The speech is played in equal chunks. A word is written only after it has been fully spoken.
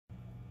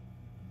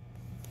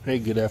Hey,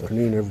 good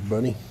afternoon,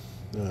 everybody.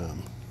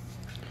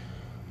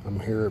 I'm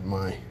here at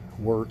my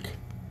work,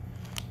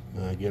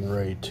 getting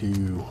ready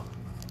to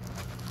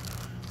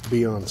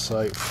be on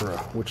site for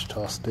a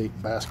Wichita State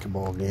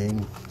basketball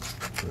game.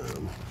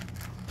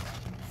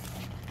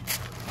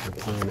 They're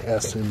playing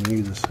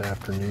SMU this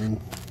afternoon,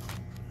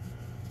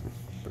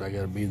 but I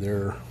got to be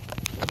there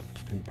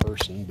in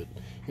person. But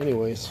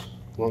anyways,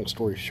 long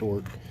story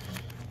short,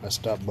 I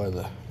stopped by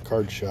the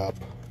card shop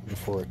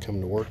before I come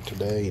to work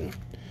today, and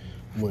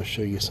I'm going to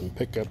show you some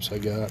pickups I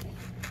got.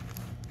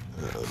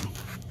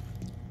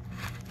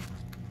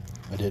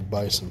 I did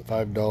buy some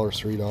 $5,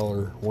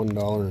 $3,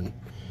 $1, and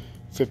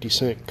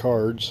 50-cent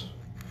cards.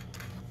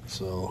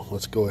 So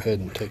let's go ahead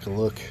and take a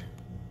look,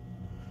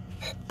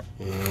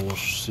 and we'll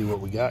see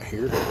what we got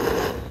here.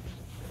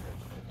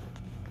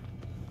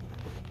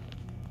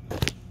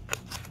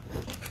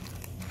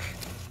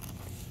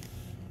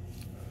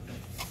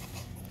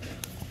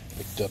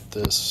 Picked up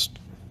this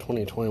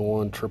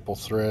 2021 Triple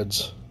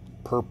Threads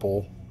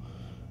purple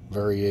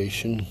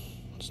variation.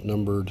 It's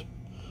numbered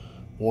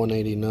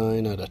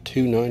 189 out of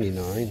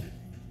 299.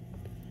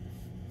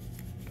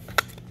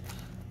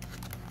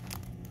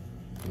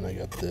 And I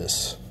got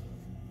this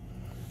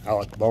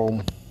Alec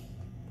Bohm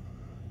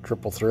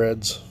Triple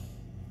Threads.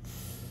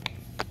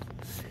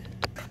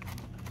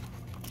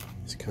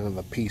 It's kind of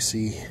a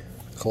PC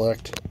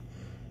collect.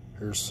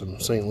 Here's some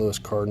St. Louis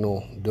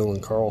Cardinal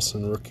Dylan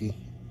Carlson rookie.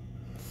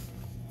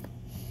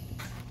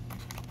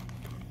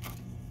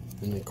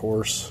 And of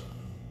course,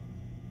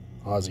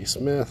 Ozzie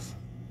Smith.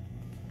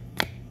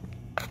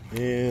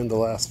 And the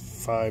last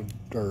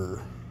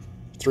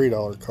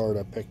 $3 card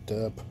I picked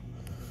up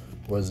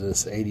was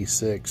this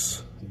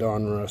 86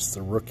 Donruss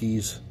the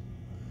Rookies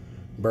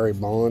Barry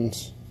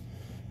Bonds.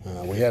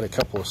 We had a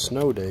couple of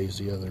snow days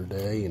the other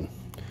day, and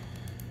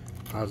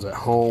I was at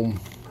home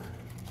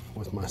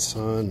with my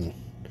son, and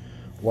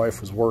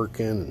wife was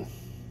working, and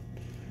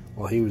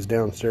while he was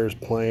downstairs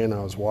playing,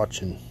 I was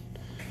watching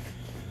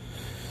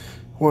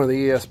one of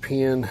the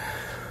ESPN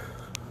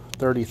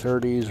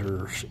 3030s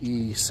or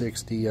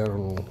E60, I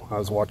don't know. I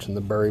was watching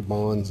the Barry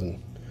Bonds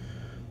and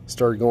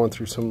started going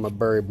through some of my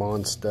Barry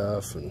Bonds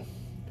stuff, and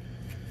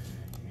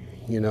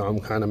you know,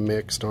 I'm kind of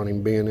mixed on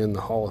him being in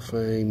the Hall of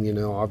Fame. You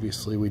know,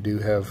 obviously we do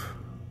have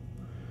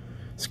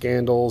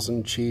scandals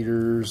and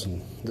cheaters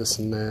and this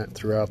and that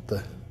throughout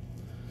the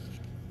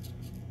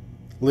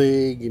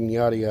league and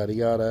yada yada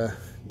yada.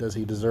 Does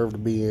he deserve to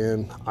be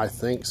in? I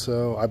think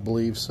so. I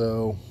believe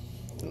so.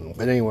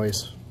 But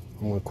anyways,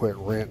 I'm going to quit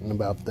ranting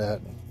about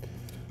that.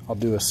 I'll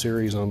do a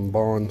series on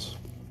Bonds.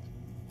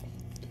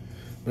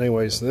 But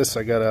anyways, this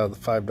I got out of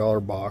the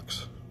 $5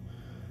 box.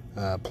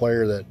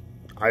 Player that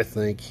I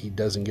think he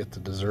doesn't get the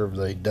deserve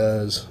that he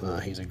does.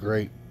 He's a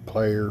great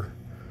player.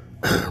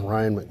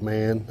 Ryan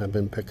McMahon. I've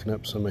been picking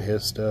up some of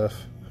his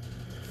stuff.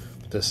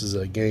 This is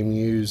a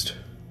game-used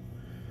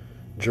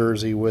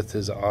jersey with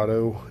his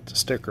auto. It's a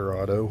sticker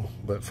auto,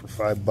 but for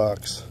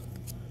 $5,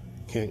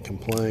 can't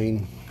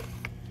complain.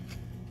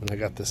 And I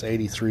got this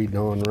 83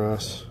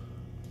 Donruss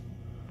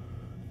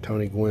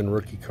Tony Gwynn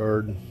rookie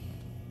card.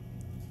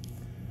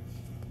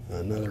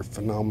 Another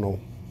phenomenal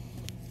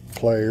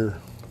player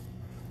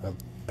of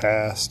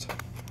past.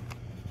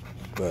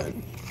 But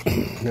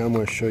now I'm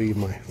going to show you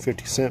my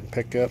 50-cent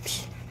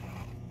pickups.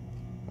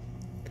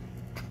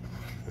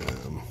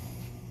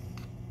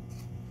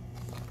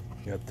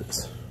 Got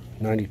this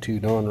 92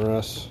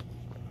 Donruss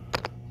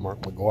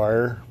Mark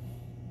McGuire.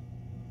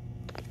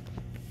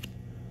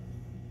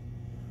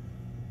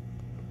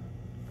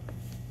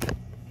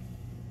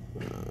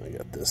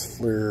 This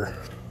Fleer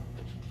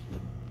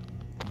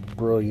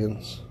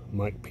Brilliance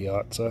Mike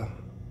Piazza.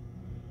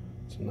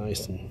 It's a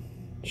nice and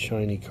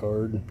shiny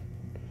card.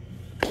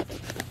 I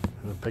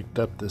picked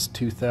up this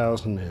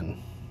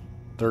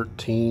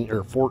 2013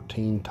 or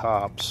 14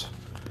 Topps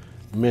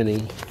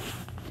Mini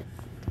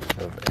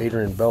of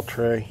Adrian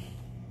Beltre.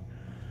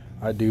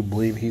 I do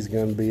believe he's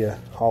going to be a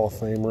Hall of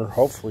Famer.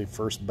 Hopefully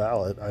first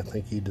ballot. I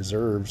think he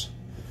deserves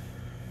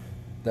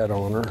that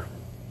honor.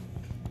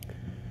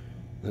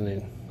 And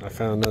then I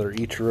found another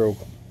Ichiro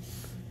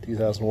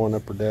 2001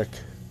 Upper Deck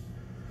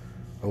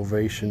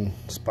Ovation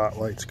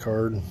Spotlights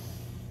card.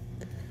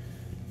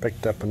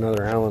 Picked up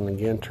another Allen and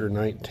Ginter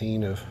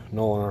 19 of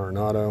Nolan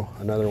Arenado,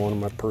 another one of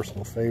my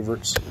personal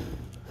favorites.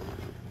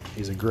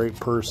 He's a great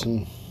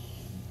person,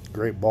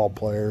 great ball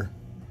player.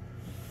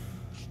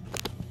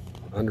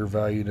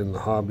 Undervalued in the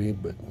hobby,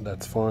 but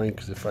that's fine,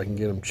 because if I can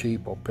get him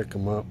cheap, I'll pick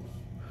him up.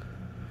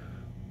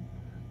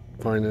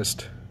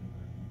 Finest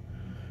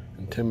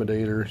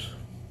Intimidators,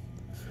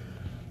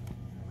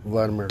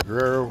 Vladimir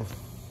Guerrero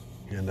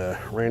and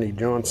Randy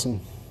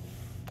Johnson.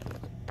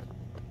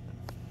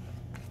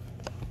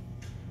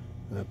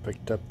 I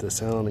picked up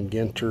this Allen and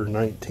Ginter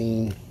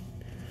 19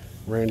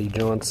 Randy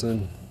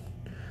Johnson.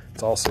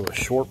 It's also a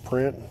short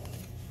print,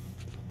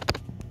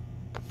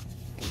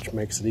 which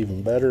makes it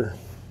even better.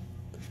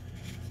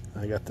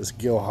 I got this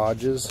Gil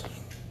Hodges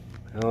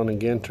Allen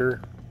and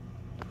Ginter.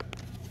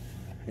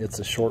 It's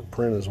a short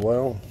print as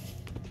well.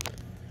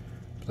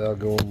 That'll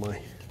go in my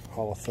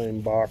Hall of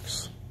Fame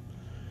box.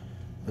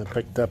 I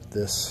picked up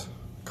this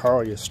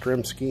Carl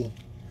Yastrzemski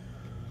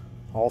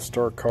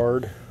All-Star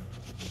card.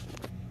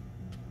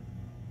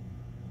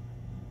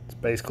 It's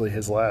basically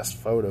his last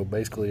photo,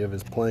 basically of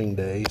his playing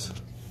days,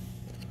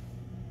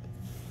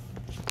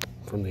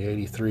 from the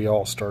 '83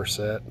 All-Star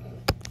set.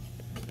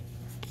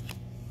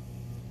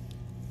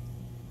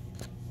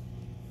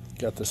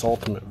 Got this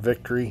Ultimate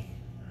Victory,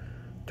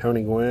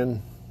 Tony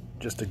Gwynn,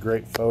 just a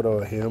great photo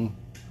of him.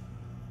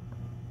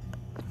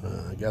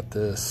 I got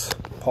this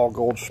Paul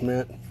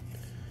Goldschmidt.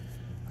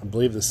 I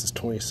believe this is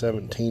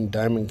 2017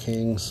 Diamond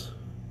Kings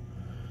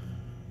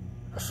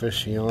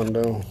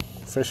aficionado,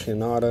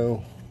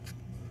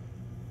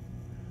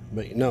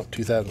 but no,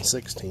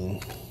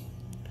 2016.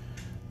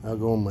 I'll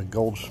go in my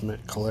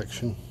Goldschmidt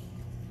collection.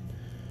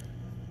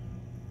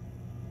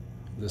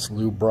 This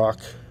Lou Brock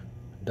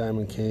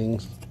Diamond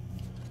Kings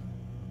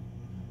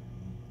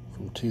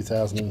from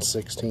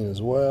 2016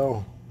 as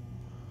well.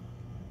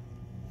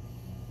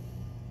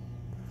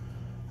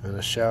 And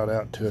a shout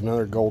out to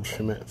another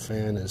Goldschmidt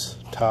fan is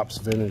Topps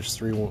Vintage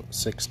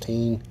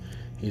 316.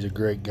 He's a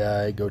great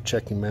guy. Go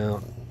check him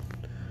out.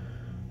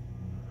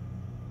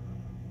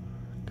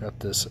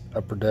 Got this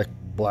Upper Deck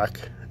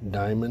Black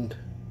Diamond,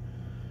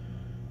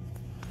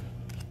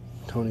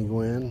 Tony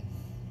Gwynn.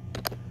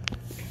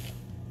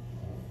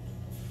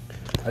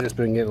 I just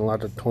been getting a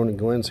lot of Tony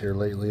Gwynns here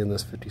lately in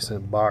this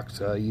 50-cent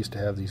box. I used to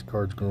have these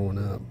cards growing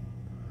up.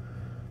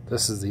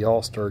 This is the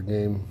All-Star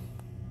Game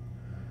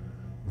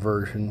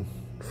version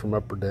from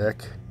Upper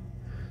Deck.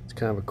 It's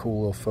kind of a cool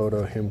little photo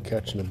of him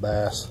catching a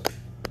bass.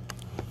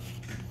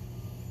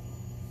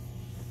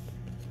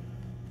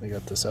 They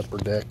got this Upper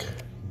Deck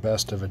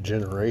Best of a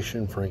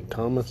Generation Frank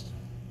Thomas.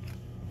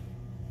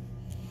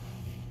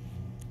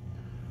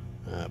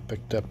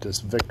 Picked up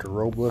this Victor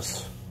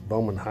Robles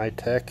Bowman High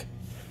Tech.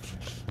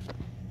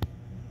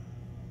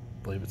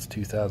 I believe it's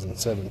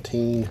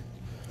 2017,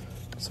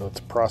 so it's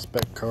a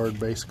prospect card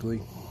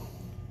basically.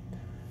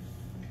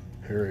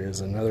 Here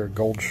is another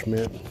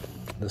Goldschmidt.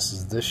 This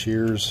is this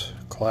year's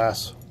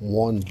Class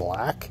 1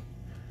 Black.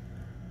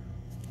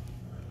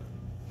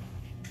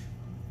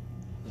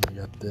 We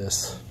got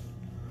this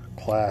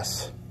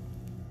Class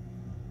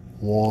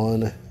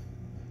 1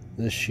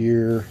 this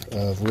year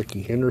of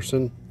Ricky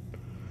Henderson.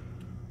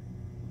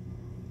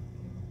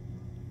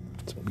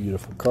 It's a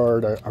beautiful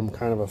card. I'm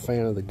kind of a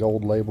fan of the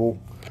gold label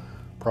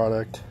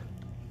product.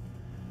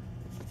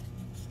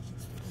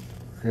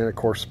 And of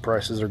course the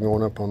prices are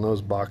going up on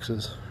those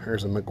boxes.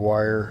 Here's a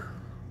McGuire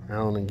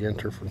Allen and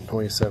Ginter from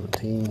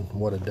 2017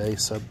 What a Day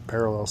sub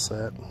parallel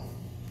set.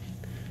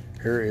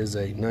 Here is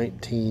a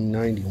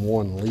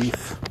 1991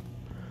 Leaf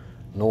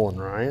Nolan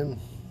Ryan.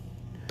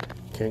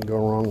 Can't go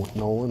wrong with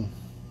Nolan.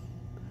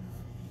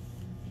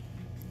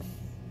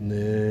 And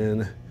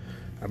then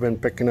I've been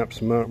picking up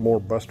some more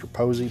Buster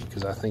Posey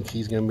because I think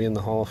he's going to be in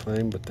the Hall of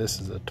Fame, but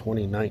this is a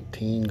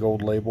 2019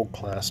 gold label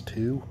Class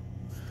 2.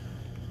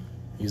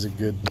 He's a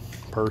good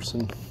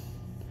person.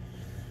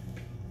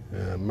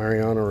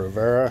 Mariano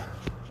Rivera,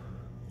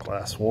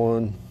 Class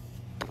 1.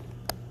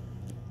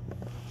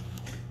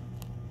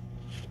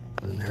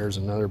 And here's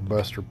another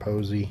Buster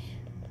Posey,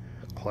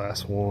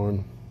 Class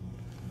 1.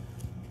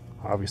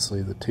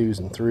 Obviously the 2s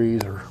and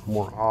 3s are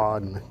more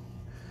odd. And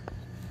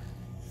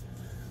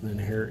then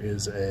here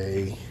is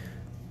a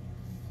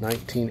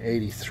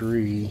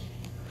 1983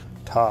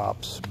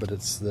 Topps, but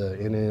it's the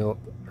NL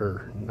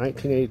or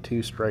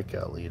 1982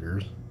 strikeout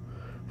leaders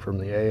from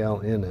the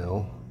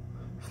AL/NL.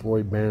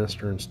 Floyd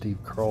Bannister and Steve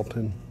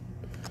Carlton.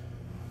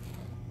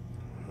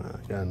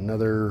 Got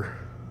another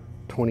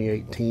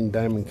 2018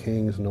 Diamond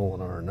Kings Nolan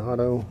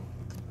Arenado.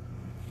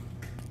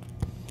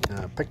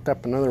 Picked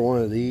up another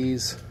one of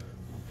these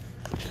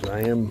because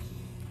I am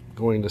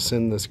going to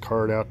send this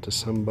card out to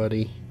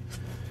somebody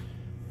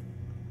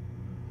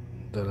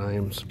that I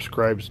am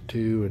subscribed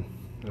to, and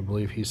I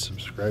believe he's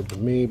subscribed to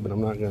me, but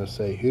I'm not going to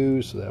say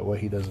who, so that way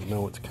he doesn't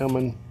know it's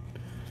coming.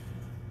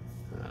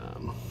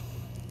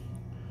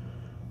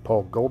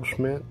 Paul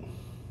Goldschmidt,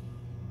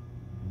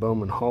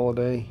 Bowman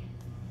Holiday,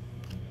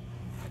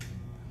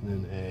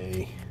 and then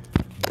a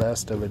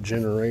Best of a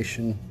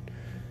Generation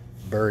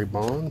Barry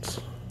Bonds.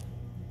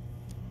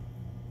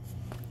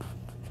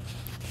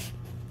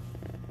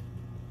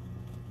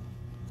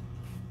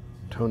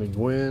 Tony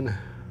Gwynn.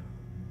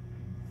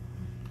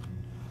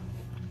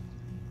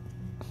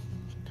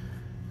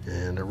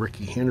 And a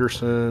Ricky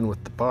Henderson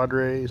with the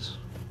Padres.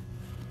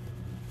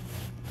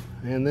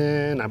 And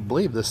then I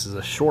believe this is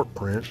a short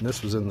print, and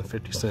this was in the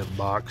 50-cent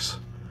box.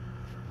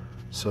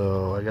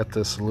 So I got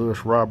this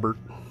Lewis Robert.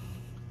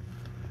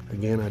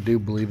 Again, I do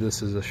believe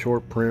this is a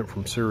short print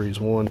from Series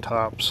 1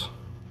 Topps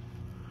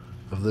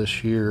of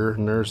this year,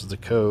 and there's the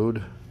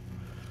code.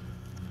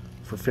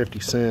 For 50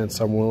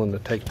 cents, I'm willing to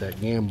take that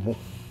gamble.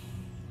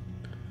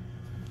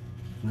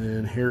 And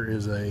then here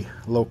is a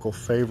local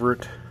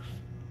favorite,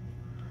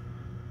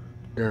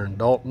 Darren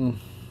Dalton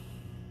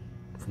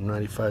from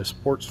 95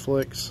 Sports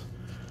Flicks.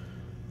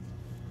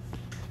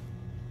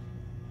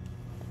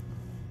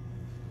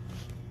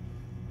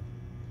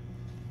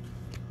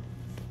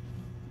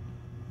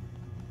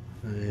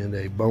 And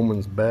a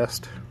Bowman's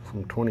Best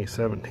from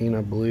 2017,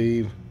 I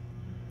believe.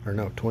 Or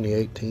no,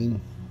 2018.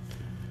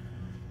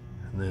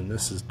 And then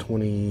this is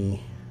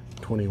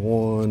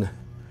 2021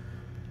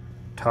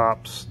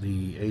 Topps,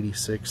 the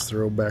 86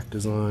 throwback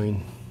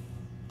design.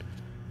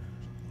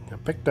 I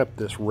picked up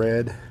this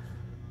red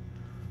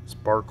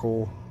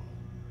sparkle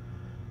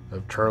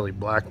of Charlie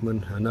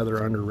Blackmon, another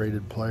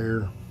underrated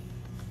player.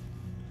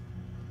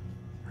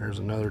 There's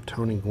another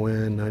Tony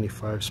Gwynn,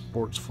 95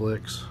 Sports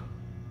Flicks.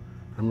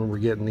 I remember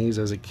getting these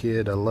as a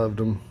kid. I loved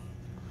them.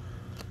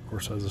 Of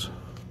course,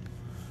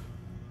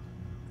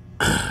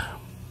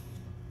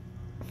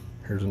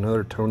 here's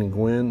another Tony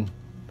Gwynn.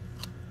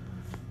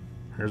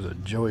 Here's a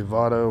Joey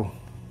Votto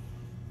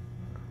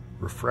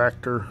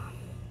refractor.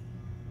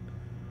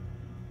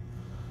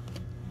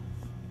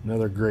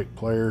 Another great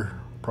player.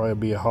 Probably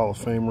be a Hall of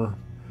Famer.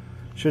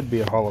 Should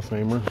be a Hall of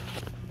Famer.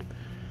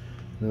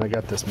 Then I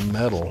got this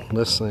medal.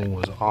 This thing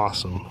was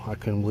awesome. I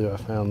couldn't believe I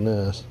found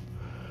this.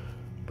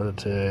 But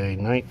it's a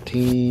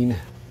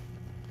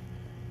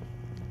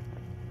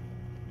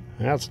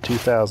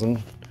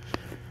 2000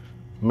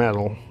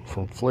 medal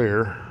from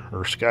Fleer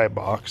or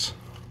Skybox.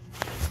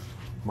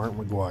 Mark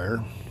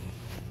McGuire.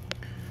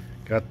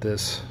 Got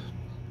this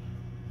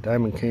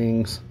Diamond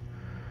Kings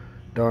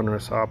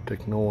Donruss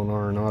Optic Nolan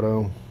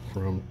Arenado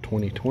from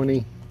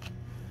 2020.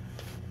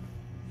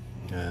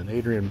 And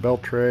Adrian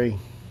Beltre,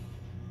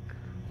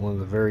 one of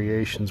the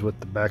variations with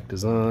the back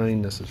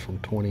design. This is from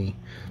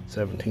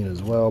 2017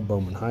 as well,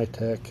 Bowman High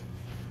Tech.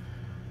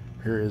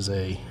 Here is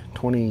a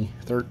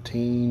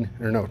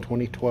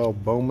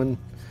 2012 Bowman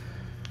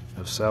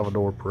of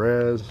Salvador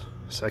Perez,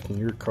 second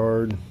year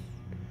card.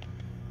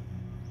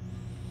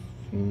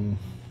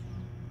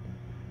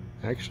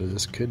 Actually,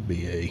 this could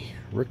be a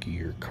rookie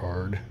year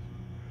card.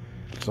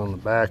 Because on the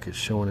back it's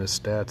showing his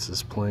stats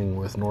as playing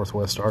with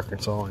Northwest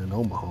Arkansas and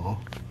Omaha.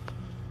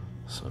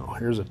 So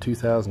here's a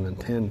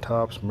 2010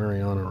 Topps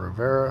Mariano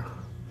Rivera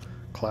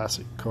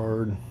classic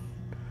card.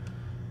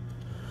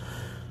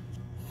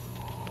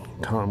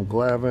 Tom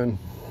Glavine,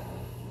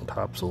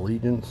 Topps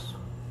Allegiance.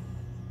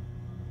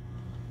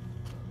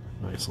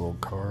 Nice little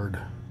card.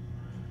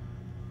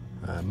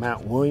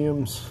 Matt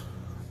Williams,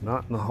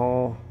 not in the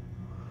Hall.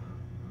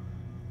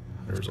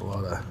 There's a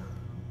lot of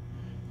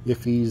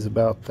iffies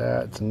about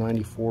that. It's a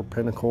 94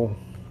 Pinnacle.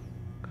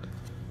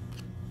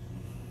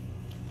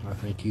 I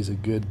think he's a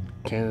good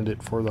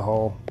candidate for the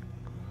Hall.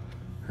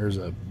 Here's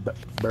a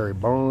Barry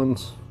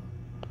Bonds.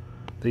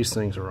 These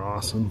things are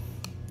awesome.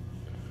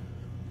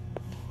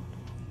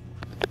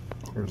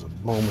 Here's a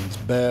Bowman's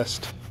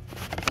Best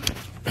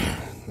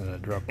that I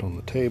dropped on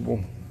the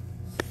table.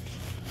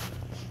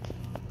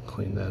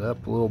 Clean that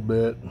up a little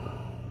bit.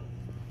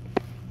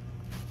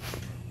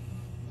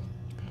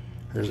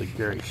 Here's a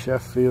Gary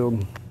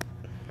Sheffield.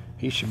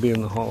 He should be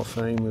in the Hall of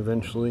Fame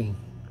eventually.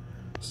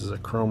 This is a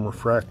chrome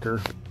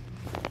refractor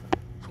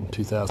from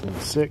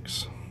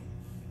 2006.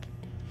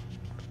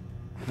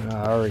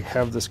 I already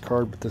have this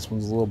card, but this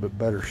one's a little bit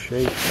better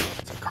shape.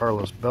 It's a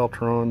Carlos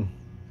Beltran.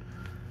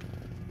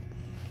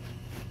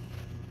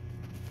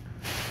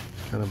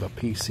 Kind of a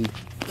PC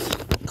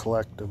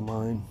collect of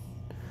mine.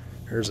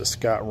 Here's a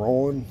Scott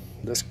Rowland.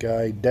 This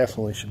guy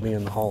definitely should be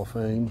in the Hall of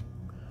Fame.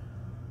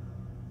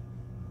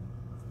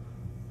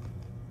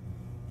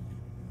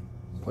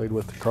 Played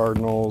with the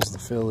Cardinals, the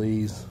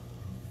Phillies.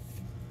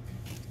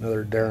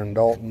 Another Darren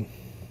Dalton.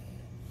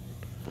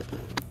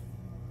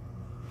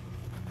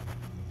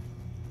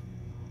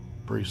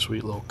 Pretty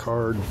sweet little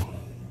card.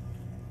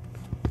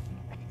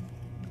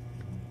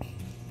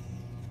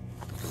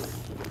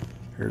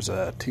 Here's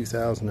a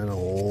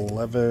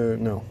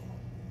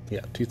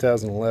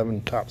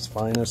 2011 Topps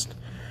Finest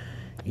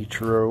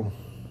Ichiro.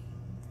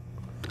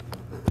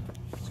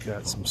 It's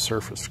got some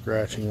surface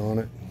scratching on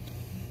it,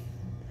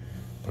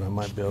 but I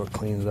might be able to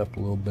clean it up a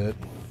little bit.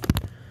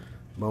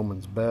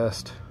 Bowman's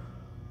Best.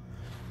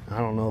 I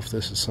don't know if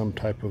this is some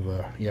type of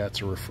a, yeah,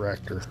 it's a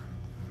refractor.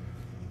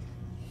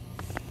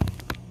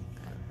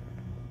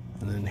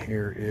 And then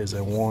here is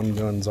a Juan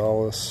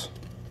Gonzalez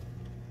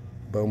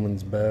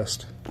Bowman's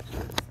Best.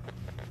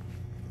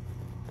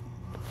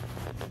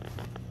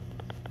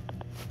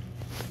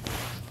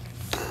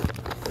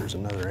 There's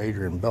another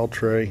Adrian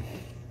Beltre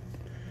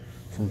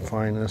from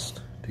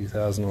Finest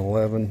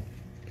 2011.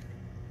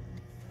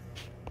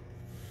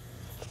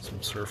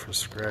 Some surface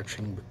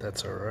scratching, but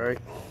that's alright.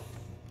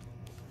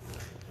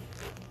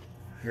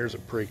 Here's a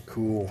pretty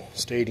cool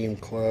Stadium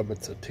Club.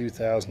 It's a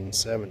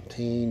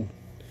 2017.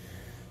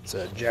 It's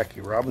a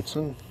Jackie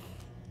Robinson.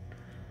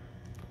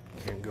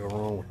 Can't go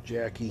wrong with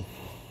Jackie.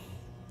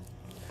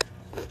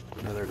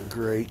 Another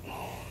great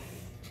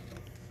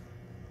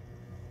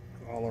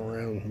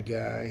all-around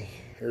guy.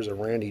 Here's a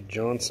Randy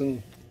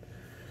Johnson.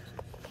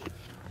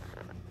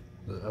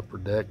 The Upper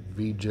Deck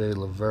VJ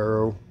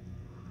Lavero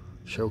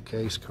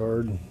showcase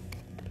card.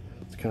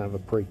 It's kind of a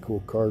pretty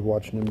cool card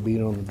watching him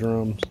beat on the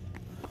drums.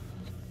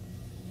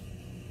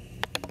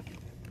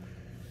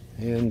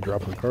 And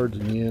dropping cards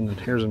again. And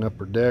here's an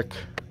Upper Deck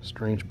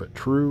Strange But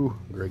True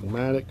Greg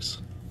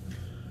Maddux.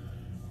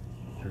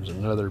 Here's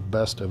another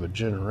best of a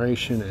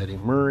generation, Eddie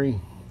Murray,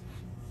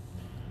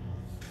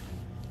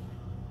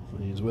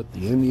 when he's with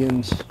the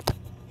Indians.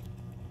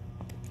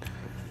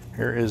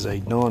 Here is a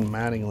Don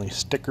Mattingly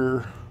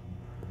sticker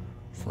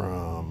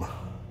from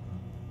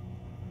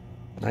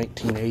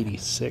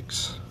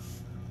 1986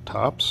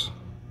 Topps.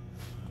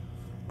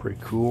 Pretty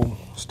cool.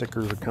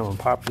 Stickers are becoming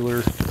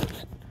popular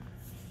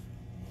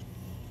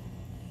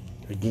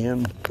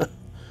again.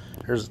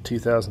 Here's a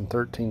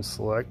 2013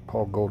 Select,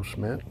 Paul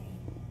Goldschmidt.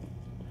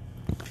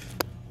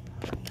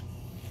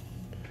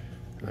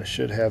 I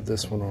should have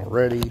this one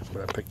already,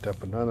 but I picked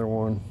up another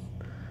one.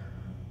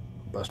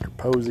 Buster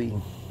Posey.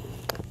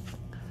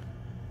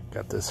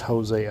 Got this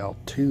Jose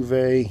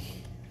Altuve.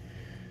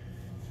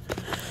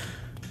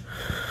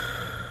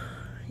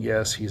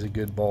 Yes, he's a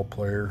good ball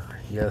player.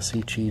 Yes,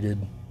 he cheated.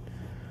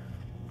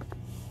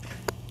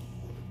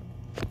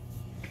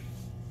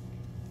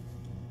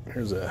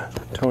 Here's a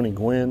Tony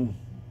Gwynn,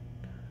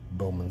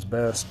 Bowman's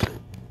Best.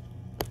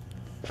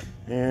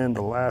 And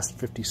the last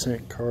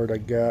 50-cent card I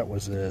got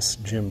was this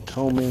Jim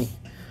Thome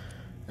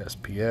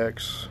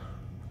SPX.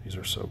 These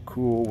are so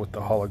cool with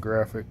the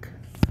holographic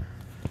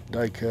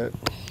die cut.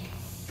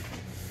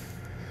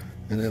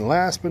 And then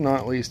last but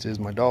not least is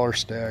my dollar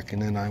stack,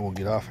 and then I will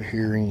get off of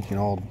here and you can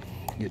all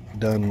get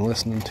done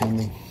listening to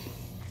me.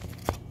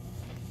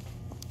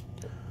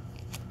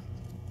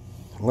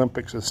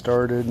 Olympics has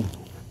started.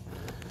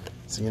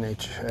 It's the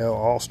NHL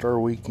All-Star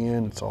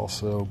Weekend. It's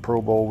also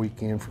Pro Bowl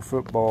weekend for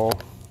football.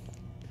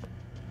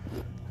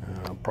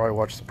 I'll probably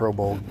watch the Pro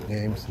Bowl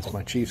game since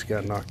my Chiefs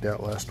got knocked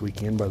out last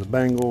weekend by the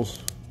Bengals.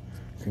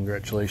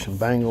 Congratulations,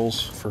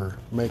 Bengals, for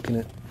making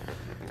it.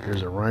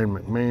 Here's a Ryan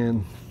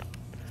McMahon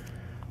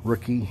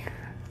rookie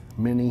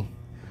mini.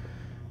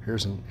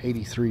 Here's an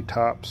 83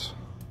 Topps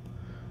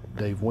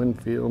Dave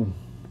Winfield.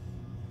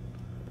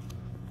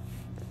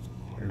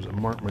 Here's a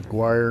Mark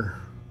McGwire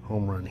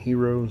Home Run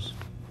Heroes.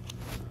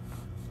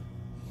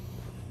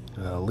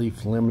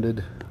 Leaf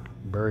Limited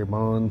Barry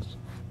Bonds.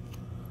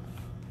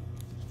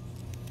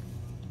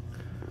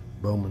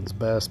 Bowman's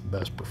Best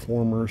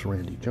Performers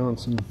Randy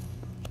Johnson.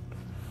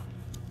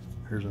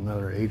 Here's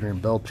another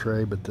Adrian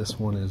Beltre, but this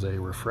one is a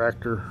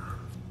refractor.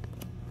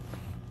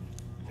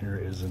 Here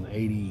is an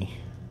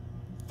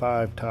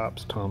 85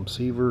 Topps Tom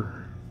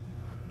Seaver.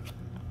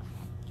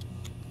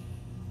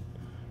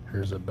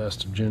 Here's a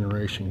Best of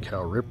Generation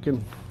Cal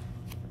Ripken.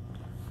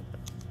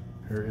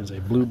 Here is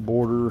a blue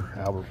border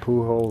Albert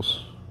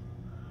Pujols.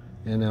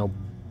 NL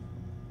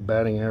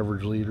batting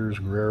average leaders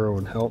Guerrero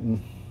and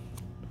Helton.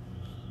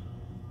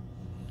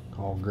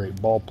 All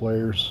great ball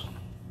players.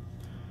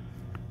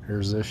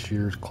 Here's this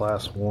year's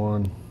Class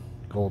 1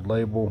 gold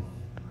label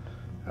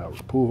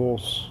Albert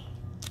Pujols.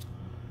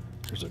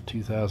 Here's a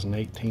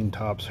 2018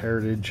 Topps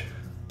Heritage.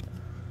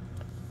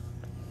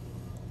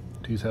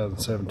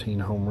 2017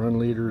 home run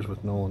leaders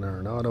with Nolan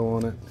Arenado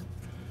on it.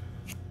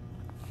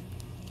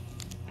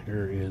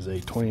 Here is a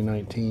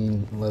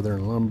 2019 Leather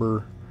and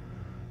Lumber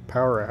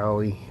Power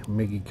Alley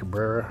Miggy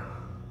Cabrera.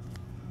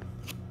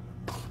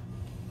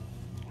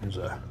 Here's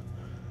a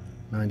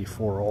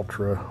 94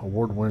 Ultra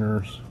Award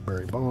winners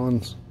Barry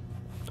Bonds.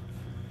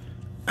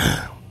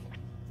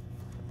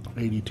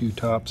 82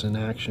 Topps in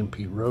Action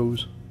Pete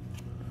Rose.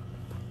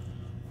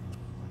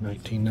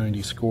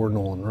 1990 Score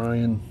Nolan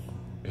Ryan.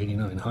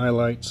 89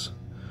 Highlights.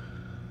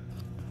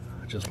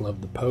 I just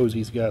love the pose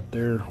he's got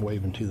there,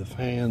 waving to the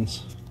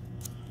fans.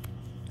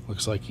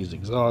 Looks like he's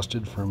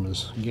exhausted from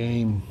his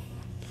game.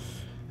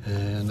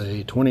 And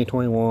a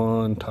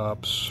 2021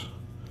 Topps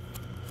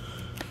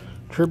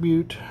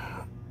Tribute,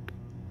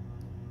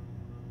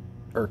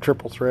 or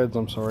Triple Threads,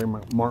 I'm sorry,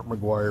 Mark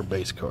McGwire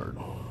base card.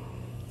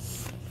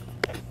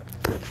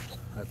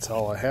 That's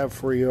all I have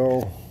for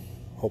y'all.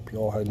 Hope you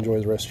all enjoy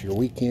the rest of your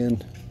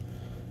weekend.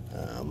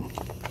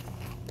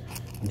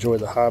 Enjoy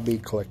the hobby,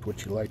 collect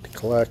what you like to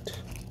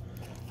collect,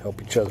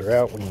 help each other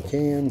out when you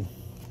can,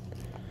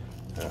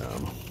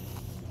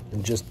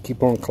 and just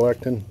keep on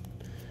collecting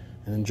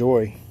and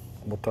enjoy.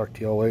 We'll talk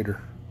to y'all later.